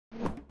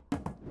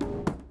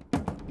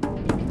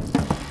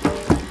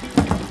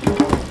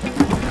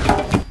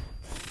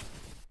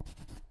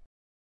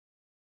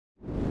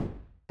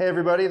Hey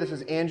everybody, this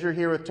is Andrew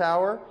here with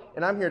Tower,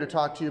 and I'm here to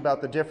talk to you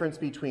about the difference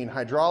between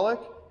hydraulic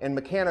and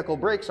mechanical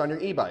brakes on your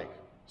e-bike.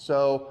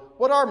 So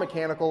what are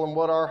mechanical and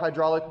what are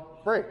hydraulic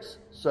brakes?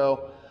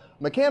 So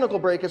mechanical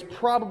brake is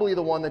probably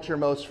the one that you're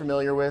most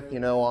familiar with,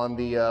 on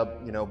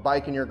the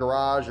bike in your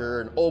garage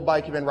or an old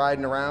bike you've been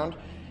riding around,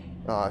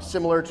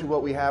 similar to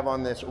what we have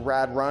on this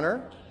rad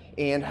runner.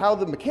 And how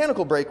the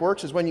mechanical brake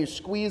works is when you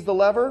squeeze the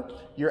lever,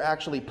 you're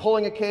actually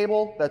pulling a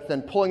cable that's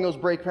then pulling those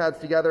brake pads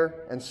together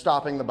and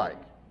stopping the bike.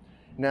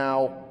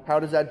 Now, how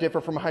does that differ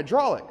from a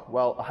hydraulic?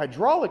 Well, a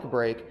hydraulic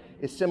brake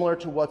is similar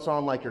to what's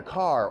on like your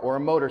car or a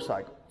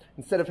motorcycle.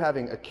 Instead of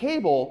having a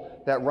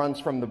cable that runs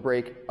from the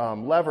brake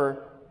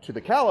lever to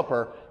the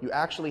caliper, you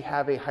actually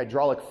have a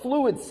hydraulic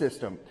fluid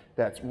system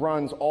that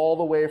runs all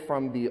the way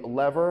from the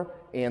lever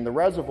and the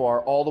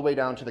reservoir all the way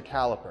down to the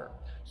caliper.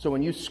 So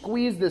when you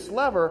squeeze this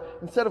lever,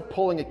 instead of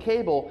pulling a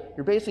cable,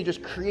 you're basically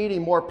just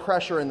creating more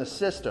pressure in the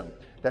system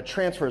that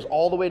transfers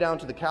all the way down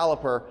to the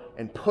caliper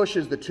and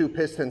pushes the two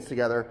pistons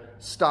together,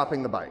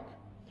 stopping the bike.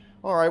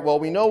 All right, well,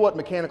 we know what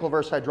mechanical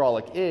versus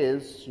hydraulic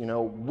is.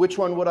 Which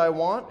one would I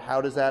want?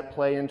 How does that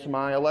play into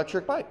my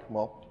electric bike?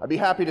 Well, I'd be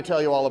happy to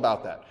tell you all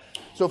about that.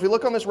 So if you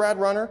look on this rad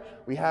runner,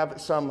 we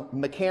have some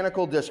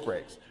mechanical disc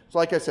brakes. So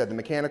like I said, the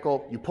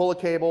mechanical, you pull a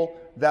cable,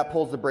 that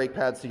pulls the brake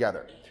pads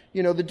together.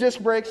 The disc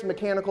brakes,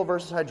 mechanical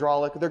versus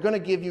hydraulic, they're going to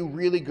give you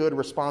really good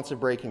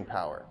responsive braking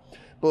power.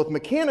 Both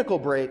mechanical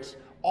brakes,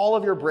 all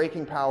of your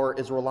braking power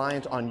is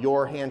reliant on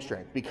your hand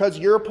strength. Because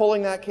you're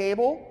pulling that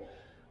cable,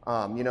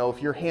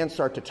 if your hands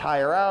start to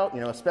tire out,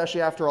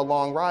 especially after a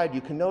long ride,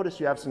 you can notice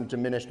you have some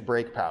diminished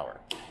brake power.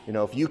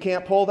 If you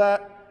can't pull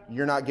that,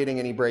 you're not getting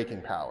any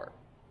braking power.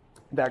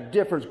 That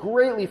differs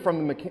greatly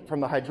from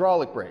the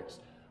hydraulic brakes.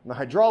 On the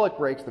hydraulic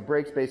brakes, the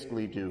brakes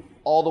basically do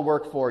all the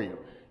work for you.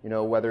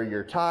 Whether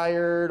you're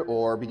tired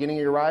or beginning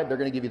of your ride, they're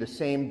going to give you the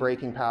same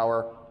braking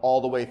power all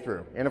the way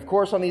through. And of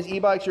course, on these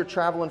e-bikes, you're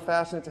traveling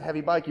fast and it's a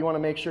heavy bike. You want to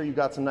make sure you've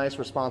got some nice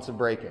responsive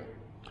braking.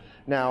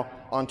 Now,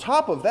 on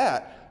top of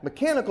that,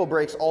 mechanical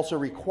brakes also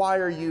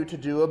require you to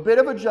do a bit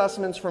of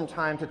adjustments from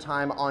time to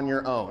time on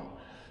your own.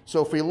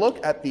 So if we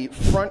look at the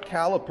front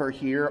caliper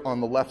here on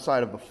the left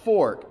side of the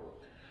fork,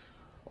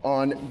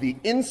 on the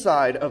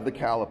inside of the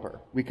caliper,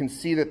 we can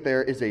see that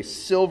there is a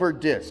silver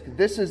disc.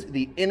 This is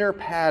the inner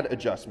pad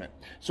adjustment.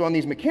 So on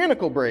these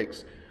mechanical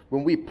brakes,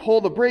 when we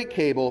pull the brake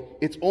cable,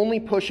 it's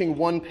only pushing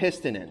one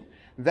piston in.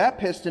 That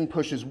piston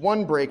pushes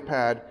one brake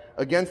pad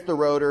against the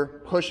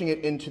rotor, pushing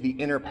it into the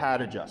inner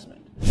pad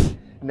adjustment.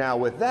 Now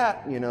with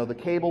that, the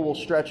cable will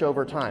stretch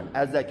over time.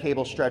 As that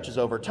cable stretches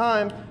over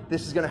time,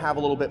 this is going to have a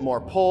little bit more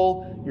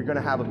pull. You're going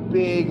to have a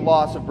big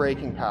loss of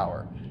braking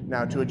power.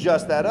 Now to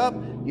adjust that up,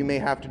 you may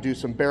have to do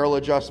some barrel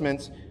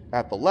adjustments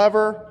at the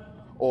lever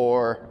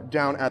or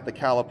down at the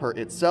caliper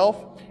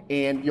itself.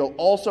 And you'll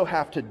also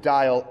have to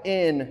dial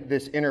in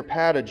this inner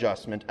pad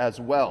adjustment as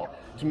well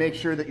to make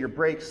sure that your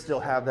brakes still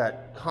have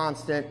that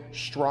constant,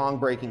 strong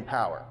braking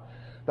power.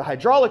 The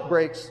hydraulic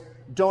brakes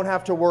don't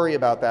have to worry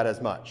about that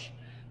as much.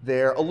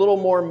 They're a little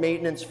more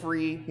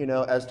maintenance-free,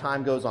 as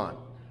time goes on.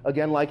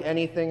 Again, like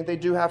anything, they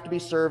do have to be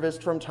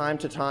serviced from time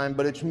to time,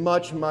 but it's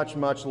much, much,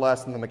 much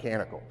less than the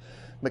mechanical.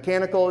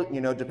 Mechanical,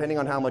 depending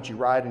on how much you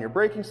ride and your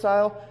braking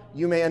style,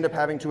 you may end up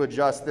having to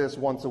adjust this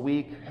once a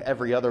week,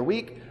 every other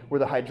week. Where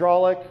the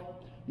hydraulic,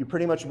 you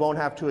pretty much won't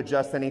have to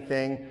adjust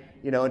anything,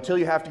 until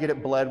you have to get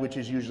it bled, which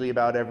is usually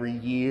about every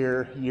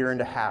year, year and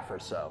a half or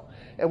so.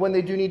 And when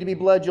they do need to be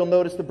bled, you'll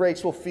notice the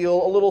brakes will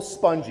feel a little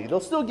spongy. They'll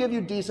still give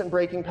you decent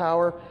braking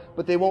power,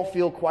 but they won't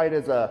feel quite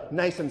as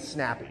nice and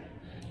snappy.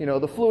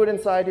 The fluid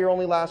inside here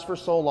only lasts for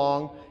so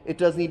long. It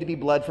does need to be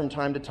bled from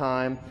time to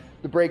time.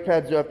 The brake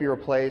pads do have to be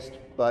replaced,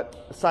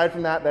 but aside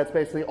from that, that's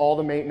basically all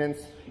the maintenance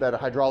that a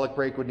hydraulic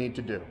brake would need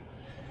to do.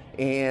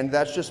 And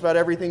that's just about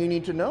everything you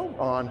need to know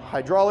on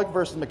hydraulic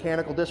versus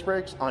mechanical disc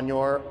brakes on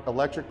your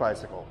electric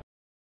bicycle.